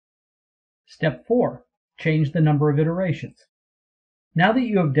Step 4. Change the number of iterations. Now that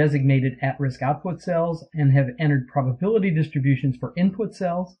you have designated at-risk output cells and have entered probability distributions for input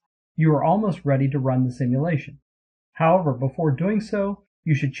cells, you are almost ready to run the simulation. However, before doing so,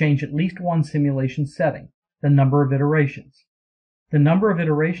 you should change at least one simulation setting, the number of iterations. The number of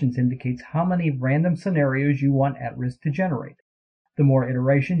iterations indicates how many random scenarios you want at-risk to generate. The more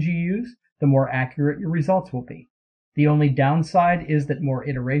iterations you use, the more accurate your results will be. The only downside is that more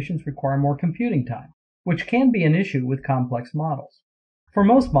iterations require more computing time, which can be an issue with complex models. For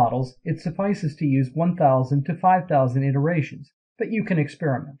most models, it suffices to use 1,000 to 5,000 iterations, but you can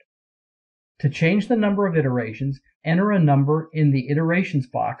experiment. To change the number of iterations, enter a number in the iterations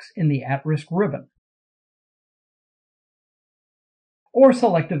box in the at-risk ribbon, or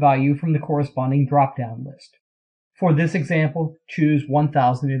select a value from the corresponding drop-down list. For this example, choose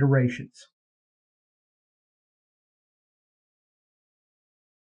 1,000 iterations.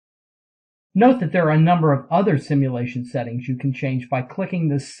 Note that there are a number of other simulation settings you can change by clicking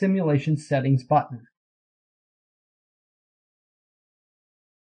the Simulation Settings button.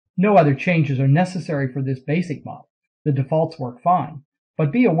 No other changes are necessary for this basic model. The defaults work fine,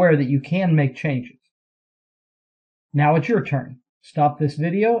 but be aware that you can make changes. Now it's your turn. Stop this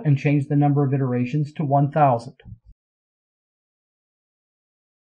video and change the number of iterations to 1,000.